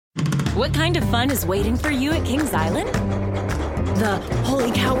What kind of fun is waiting for you at Kings Island? The holy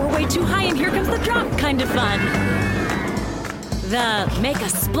cow, we're way too high and here comes the drop kind of fun. The make a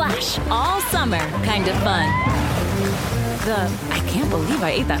splash all summer kind of fun. The I can't believe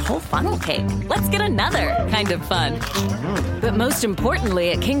I ate that whole funnel cake. Let's get another kind of fun. But most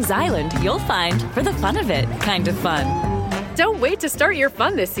importantly, at Kings Island, you'll find for the fun of it kind of fun. Don't wait to start your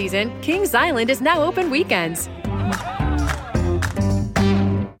fun this season. Kings Island is now open weekends.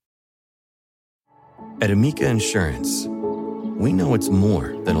 At Amica Insurance, we know it's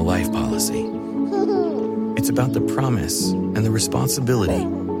more than a life policy. It's about the promise and the responsibility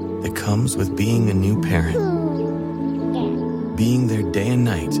that comes with being a new parent. Being there day and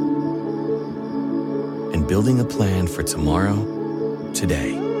night. And building a plan for tomorrow,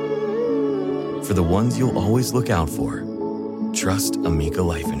 today. For the ones you'll always look out for, trust Amica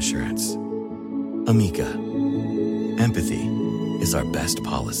Life Insurance. Amica. Empathy is our best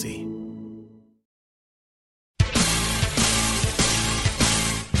policy.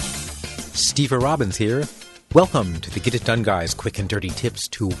 Steve Robbins here. Welcome to the Get It Done Guys quick and dirty tips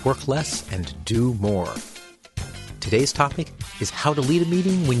to work less and do more. Today's topic is how to lead a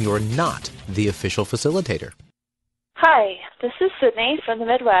meeting when you're not the official facilitator. Hi, this is Sydney from the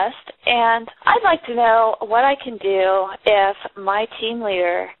Midwest, and I'd like to know what I can do if my team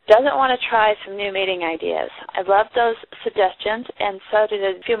leader doesn't want to try some new meeting ideas. I love those suggestions, and so did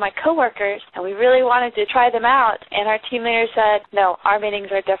a few of my coworkers, and we really wanted to try them out, and our team leader said, no, our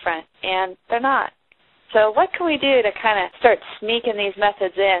meetings are different, and they're not. So what can we do to kind of start sneaking these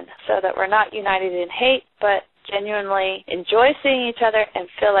methods in so that we're not united in hate, but genuinely enjoy seeing each other and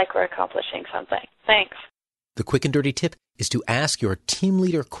feel like we're accomplishing something? Thanks. The quick and dirty tip is to ask your team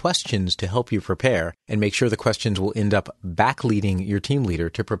leader questions to help you prepare and make sure the questions will end up back-leading your team leader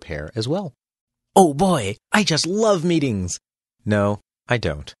to prepare as well. Oh boy, I just love meetings. No, I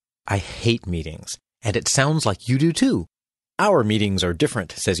don't. I hate meetings. And it sounds like you do too. Our meetings are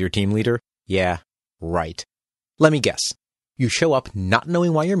different, says your team leader. Yeah, right. Let me guess. You show up not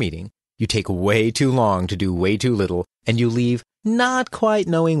knowing why you're meeting, you take way too long to do way too little, and you leave not quite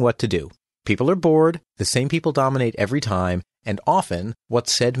knowing what to do. People are bored, the same people dominate every time, and often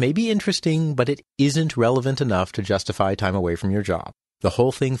what's said may be interesting, but it isn't relevant enough to justify time away from your job. The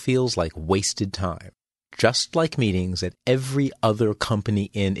whole thing feels like wasted time, just like meetings at every other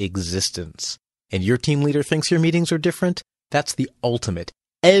company in existence. And your team leader thinks your meetings are different? That's the ultimate.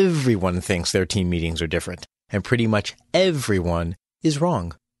 Everyone thinks their team meetings are different, and pretty much everyone is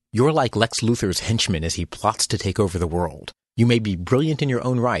wrong. You're like Lex Luthor's henchman as he plots to take over the world. You may be brilliant in your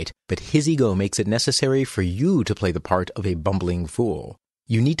own right, but his ego makes it necessary for you to play the part of a bumbling fool.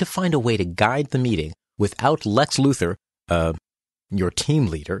 You need to find a way to guide the meeting without Lex Luthor, your team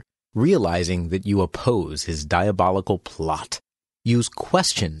leader, realizing that you oppose his diabolical plot. Use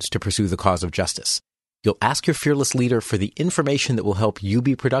questions to pursue the cause of justice. You'll ask your fearless leader for the information that will help you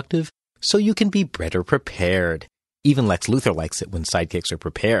be productive so you can be better prepared. Even Lex Luthor likes it when sidekicks are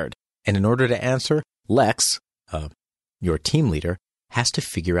prepared. And in order to answer, Lex, your team leader, has to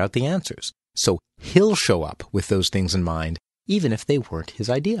figure out the answers. So he'll show up with those things in mind, even if they weren't his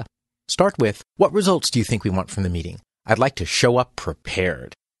idea. Start with, what results do you think we want from the meeting? I'd like to show up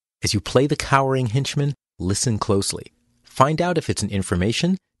prepared. As you play the cowering henchman, listen closely. Find out if it's an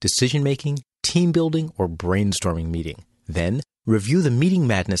information, decision-making, team-building, or brainstorming meeting. Then, review the Meeting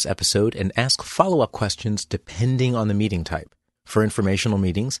Madness episode and ask follow-up questions depending on the meeting type. For informational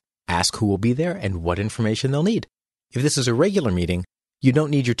meetings, ask who will be there and what information they'll need. If this is a regular meeting, you don't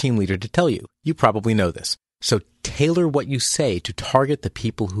need your team leader to tell you. You probably know this. So tailor what you say to target the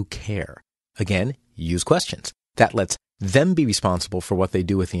people who care. Again, use questions. That lets them be responsible for what they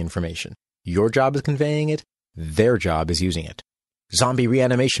do with the information. Your job is conveying it. Their job is using it. Zombie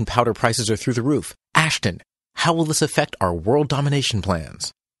reanimation powder prices are through the roof. Ashton, how will this affect our world domination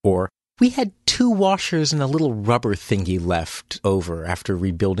plans? Or, we had 2 washers and a little rubber thingy left over after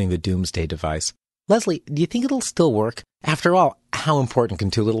rebuilding the Doomsday device. Leslie, do you think it'll still work? After all, how important can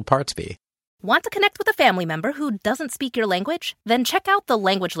 2 little parts be? Want to connect with a family member who doesn't speak your language? Then check out the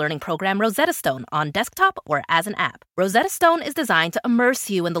language learning program Rosetta Stone on desktop or as an app. Rosetta Stone is designed to immerse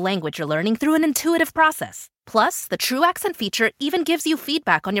you in the language you're learning through an intuitive process. Plus, the True Accent feature even gives you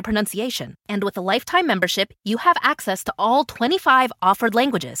feedback on your pronunciation. And with a lifetime membership, you have access to all 25 offered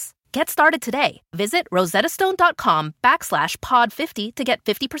languages. Get started today. Visit rosettastone.com/pod50 to get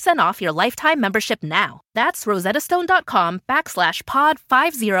 50% off your lifetime membership now. That's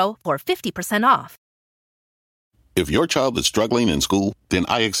rosettastone.com/pod50 for 50% off. If your child is struggling in school, then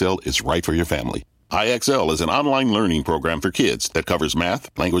IXL is right for your family. IXL is an online learning program for kids that covers math,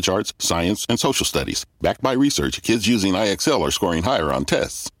 language arts, science, and social studies. Backed by research, kids using IXL are scoring higher on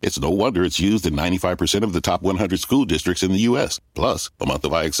tests. It's no wonder it's used in 95% of the top 100 school districts in the U.S. Plus, a month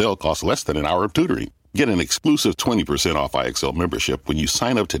of IXL costs less than an hour of tutoring. Get an exclusive 20% off IXL membership when you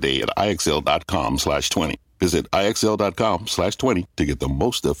sign up today at IXL.com/20. Visit IXL.com/20 to get the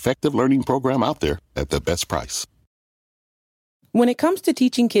most effective learning program out there at the best price. When it comes to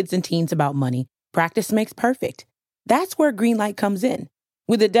teaching kids and teens about money, practice makes perfect. That's where Greenlight comes in.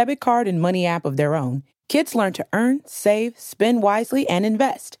 With a debit card and money app of their own, kids learn to earn, save, spend wisely, and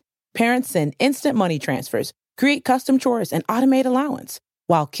invest. Parents send instant money transfers, create custom chores, and automate allowance,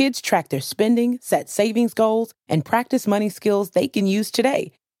 while kids track their spending, set savings goals, and practice money skills they can use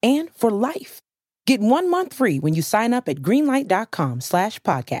today and for life. Get 1 month free when you sign up at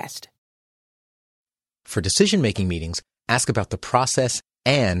greenlight.com/podcast. For decision-making meetings, ask about the process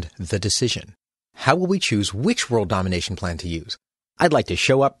and the decision. How will we choose which world domination plan to use? I'd like to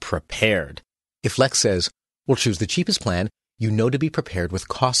show up prepared. If Lex says, we'll choose the cheapest plan, you know to be prepared with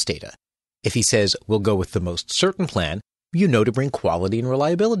cost data. If he says, we'll go with the most certain plan, you know to bring quality and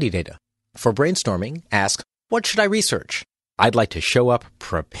reliability data. For brainstorming, ask, what should I research? I'd like to show up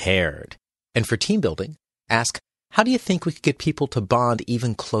prepared. And for team building, ask, how do you think we could get people to bond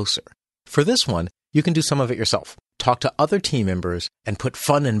even closer? For this one, you can do some of it yourself. Talk to other team members and put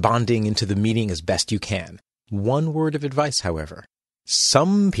fun and bonding into the meeting as best you can. One word of advice, however.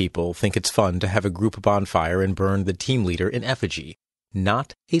 Some people think it's fun to have a group bonfire and burn the team leader in effigy.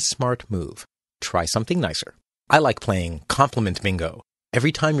 Not a smart move. Try something nicer. I like playing compliment bingo.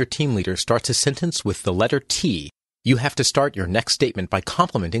 Every time your team leader starts a sentence with the letter T, you have to start your next statement by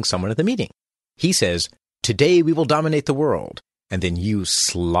complimenting someone at the meeting. He says, today we will dominate the world. And then you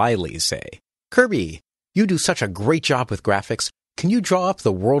slyly say, Kirby, you do such a great job with graphics. Can you draw up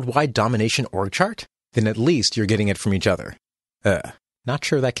the worldwide domination org chart? Then at least you're getting it from each other. Not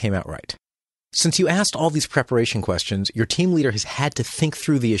sure that came out right. Since you asked all these preparation questions, your team leader has had to think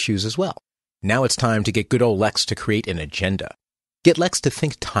through the issues as well. Now it's time to get good old Lex to create an agenda. Get Lex to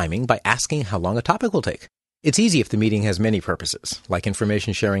think timing by asking how long a topic will take. It's easy if the meeting has many purposes, like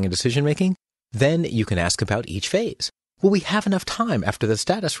information sharing and decision making. Then you can ask about each phase. Will we have enough time after the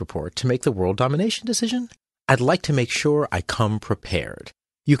status report to make the world domination decision? I'd like to make sure I come prepared.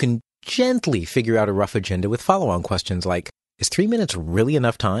 You can gently figure out a rough agenda with follow-on questions like, is 3 minutes really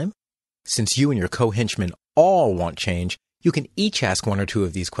enough time? Since you and your co-henchmen all want change, you can each ask 1 or 2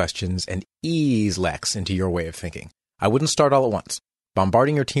 of these questions and ease Lex into your way of thinking. I wouldn't start all at once.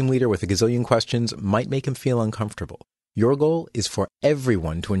 Bombarding your team leader with a gazillion questions might make him feel uncomfortable. Your goal is for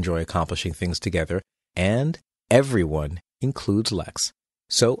everyone to enjoy accomplishing things together, and everyone includes Lex.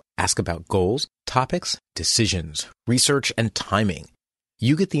 So ask about goals, topics, decisions, research, and timing.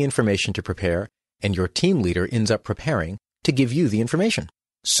 You get the information to prepare, and your team leader ends up preparing to give you the information.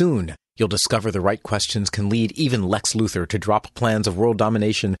 Soon, you'll discover the right questions can lead even Lex Luthor to drop plans of world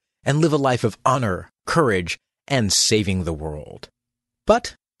domination and live a life of honor, courage, and saving the world.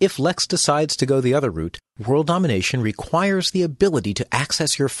 But if Lex decides to go the other route, world domination requires the ability to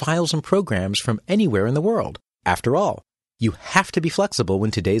access your files and programs from anywhere in the world. After all, you have to be flexible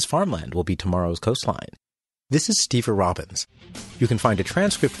when today's farmland will be tomorrow's coastline. This is Steve Robbins. You can find a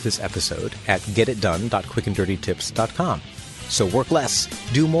transcript of this episode at getitdone.quickanddirtytips.com. So work less,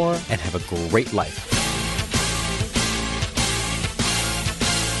 do more, and have a great life.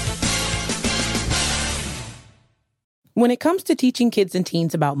 When it comes to teaching kids and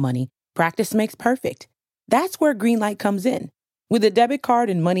teens about money, practice makes perfect. That's where Greenlight comes in. With a debit card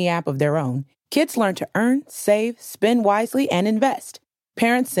and money app of their own, kids learn to earn, save, spend wisely, and invest.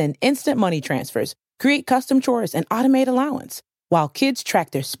 Parents send instant money transfers, create custom chores, and automate allowance, while kids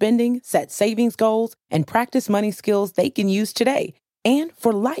track their spending, set savings goals, and practice money skills they can use today and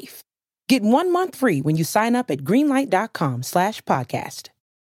for life. Get 1 month free when you sign up at greenlight.com/podcast.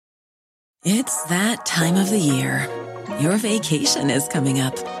 It's that time of the year. Your vacation is coming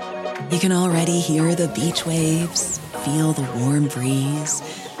up. You can already hear the beach waves, feel the warm breeze,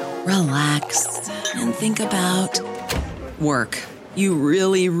 relax, and think about work. You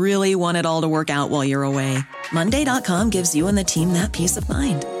really, really want it all to work out while you're away. Monday.com gives you and the team that peace of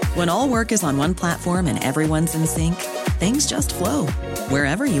mind. When all work is on one platform and everyone's in sync, things just flow.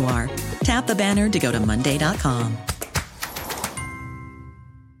 Wherever you are, tap the banner to go to Monday.com.